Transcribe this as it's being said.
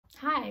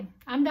Hi,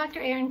 I'm Dr.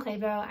 Erin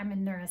Clabough. I'm a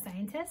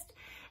neuroscientist,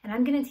 and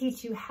I'm going to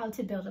teach you how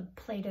to build a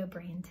Play-Doh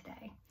brain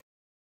today.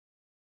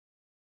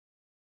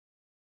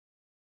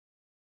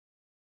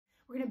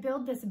 We're going to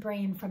build this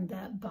brain from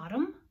the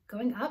bottom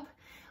going up,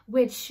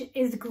 which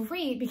is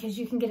great because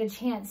you can get a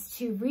chance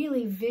to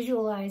really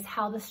visualize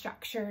how the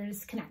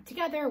structures connect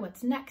together,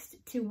 what's next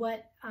to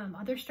what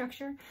other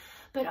structure.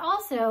 But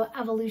also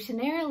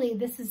evolutionarily,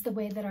 this is the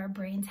way that our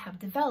brains have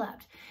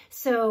developed.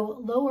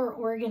 So lower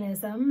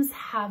organisms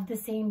have the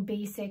same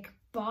basic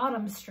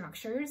bottom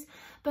structures,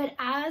 but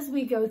as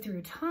we go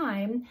through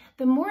time,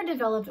 the more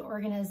developed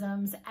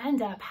organisms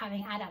end up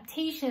having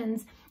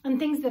adaptations and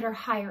things that are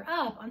higher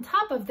up on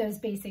top of those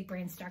basic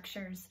brain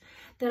structures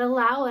that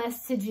allow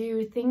us to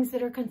do things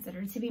that are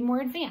considered to be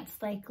more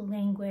advanced, like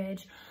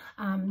language,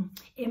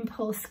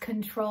 impulse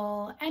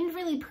control, and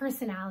really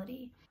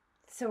personality.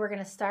 So we're going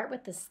to start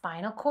with the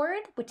spinal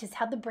cord, which is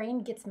how the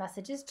brain gets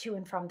messages to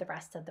and from the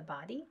rest of the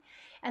body.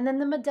 And then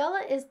the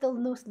medulla is the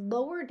most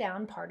lower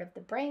down part of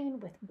the brain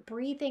with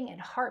breathing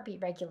and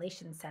heartbeat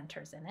regulation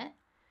centers in it.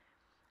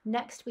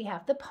 Next, we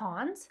have the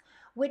pons,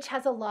 which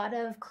has a lot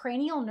of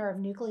cranial nerve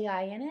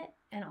nuclei in it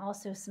and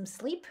also some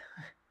sleep.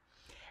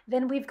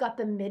 Then we've got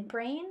the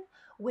midbrain,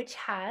 which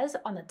has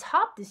on the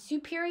top the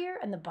superior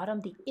and the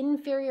bottom the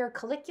inferior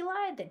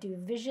colliculi that do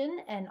vision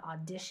and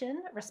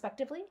audition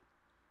respectively.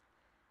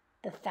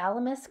 The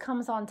thalamus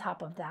comes on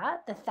top of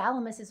that. The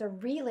thalamus is a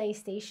relay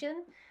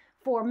station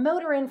for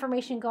motor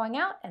information going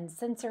out and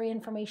sensory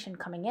information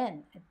coming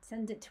in. It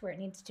sends it to where it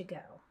needs to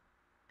go.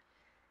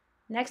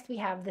 Next, we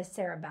have the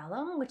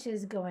cerebellum, which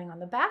is going on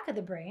the back of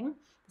the brain.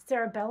 The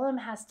cerebellum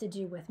has to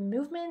do with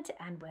movement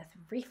and with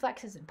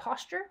reflexes and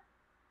posture.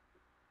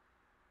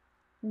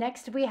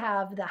 Next, we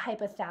have the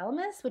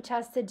hypothalamus, which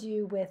has to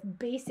do with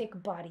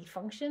basic body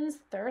functions,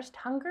 thirst,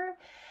 hunger,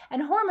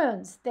 and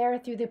hormones there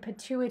through the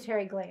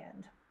pituitary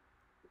gland.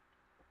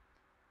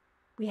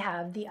 We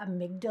have the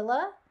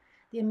amygdala.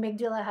 The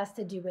amygdala has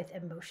to do with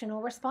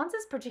emotional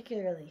responses,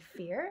 particularly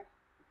fear.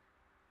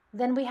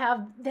 Then we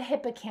have the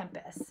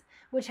hippocampus,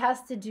 which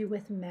has to do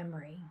with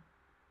memory.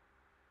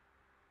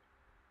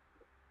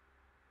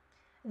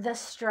 The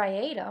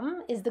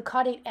striatum is the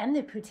caudate and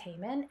the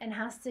putamen and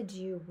has to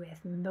do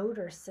with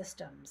motor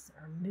systems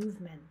or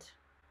movement.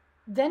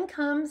 Then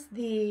comes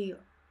the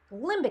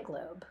limbic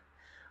lobe,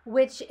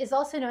 which is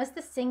also known as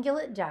the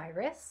cingulate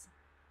gyrus.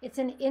 It's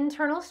an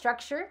internal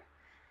structure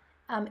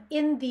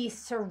in the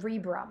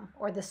cerebrum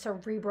or the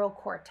cerebral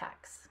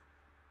cortex.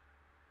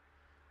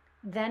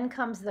 Then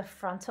comes the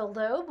frontal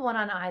lobe, one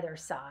on either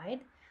side.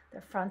 The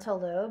frontal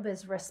lobe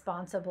is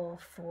responsible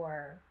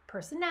for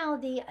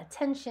personality,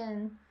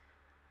 attention,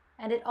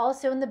 and it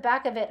also in the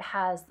back of it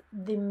has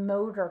the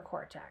motor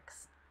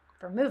cortex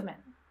for movement.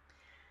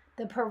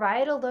 The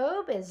parietal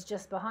lobe is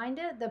just behind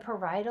it. The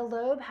parietal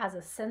lobe has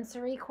a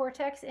sensory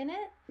cortex in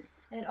it,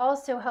 and it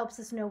also helps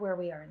us know where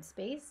we are in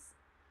space.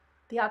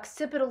 The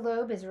occipital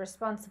lobe is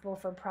responsible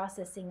for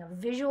processing of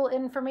visual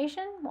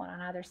information, one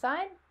on either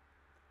side.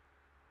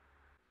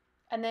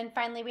 And then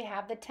finally we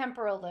have the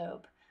temporal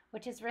lobe,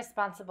 which is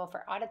responsible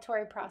for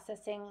auditory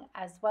processing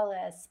as well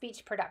as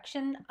speech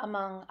production,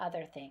 among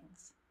other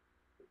things.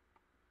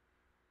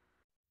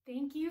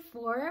 Thank you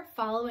for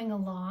following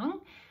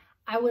along.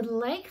 I would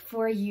like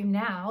for you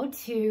now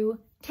to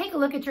take a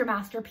look at your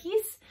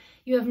masterpiece.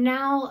 You have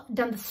now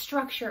done the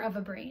structure of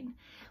a brain.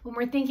 When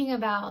we're thinking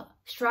about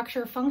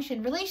structure,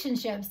 function,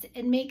 relationships,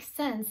 it makes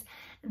sense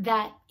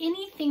that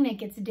anything that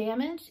gets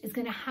damaged is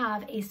going to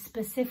have a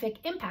specific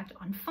impact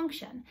on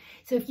function.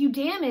 So if you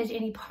damage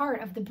any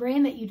part of the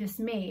brain that you just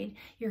made,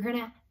 you're going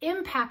to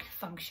impact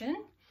function,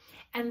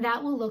 and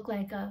that will look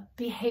like a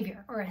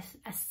behavior or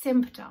a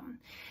symptom.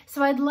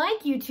 So I'd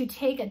like you to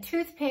take a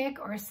toothpick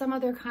or some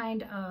other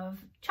kind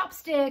of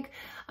chopstick,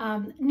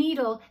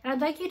 needle, and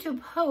I'd like you to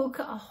poke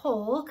a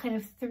hole kind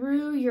of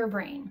through your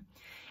brain.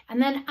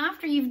 And then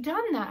after you've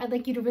done that, I'd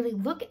like you to really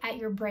look at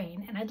your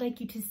brain, and I'd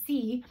like you to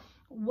see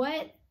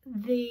what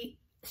the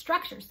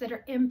structures that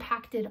are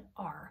impacted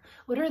are.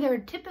 What are their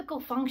typical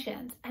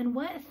functions, and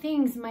what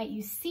things might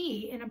you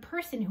see in a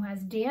person who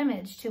has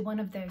damage to one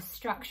of those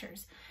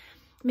structures?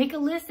 Make a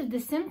list of the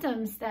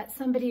symptoms that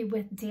somebody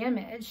with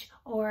damage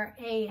or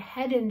a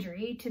head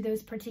injury to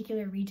those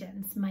particular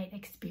regions might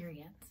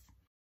experience.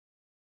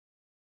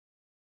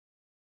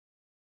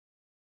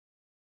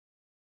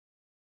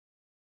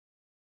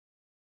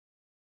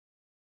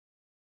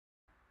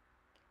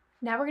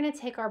 Now we're going to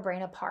take our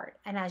brain apart,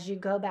 and as you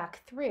go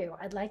back through,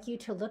 I'd like you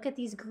to look at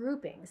these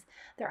groupings.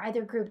 They're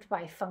either grouped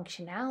by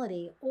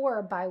functionality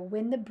or by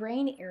when the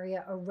brain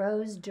area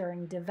arose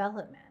during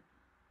development.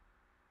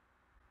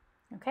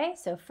 Okay,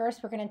 so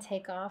first we're going to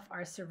take off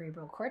our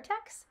cerebral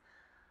cortex,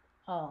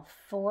 all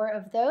 4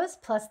 of those,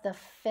 plus the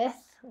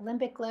 5th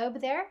limbic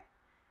lobe there.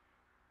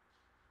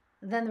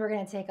 Then we're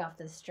going to take off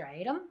the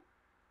striatum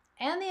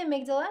and the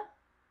amygdala,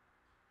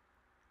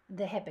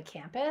 the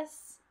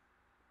hippocampus,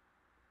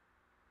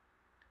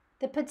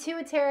 the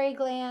pituitary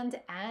gland,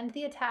 and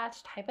the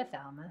attached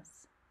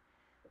hypothalamus.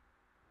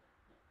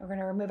 We're going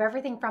to remove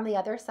everything from the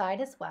other side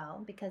as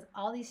well because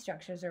all these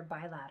structures are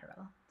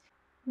bilateral.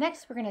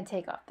 Next, we're going to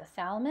take off the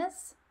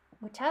thalamus,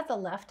 which has a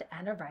left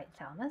and a right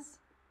thalamus.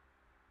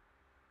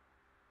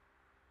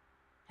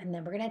 And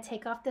then we're going to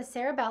take off the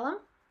cerebellum,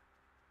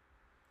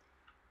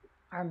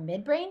 our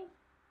midbrain,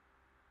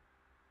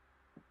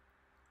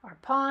 our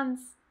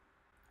pons,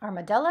 our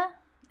medulla,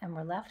 and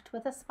we're left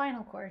with a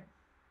spinal cord.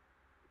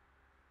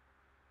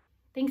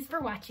 Thanks for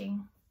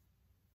watching.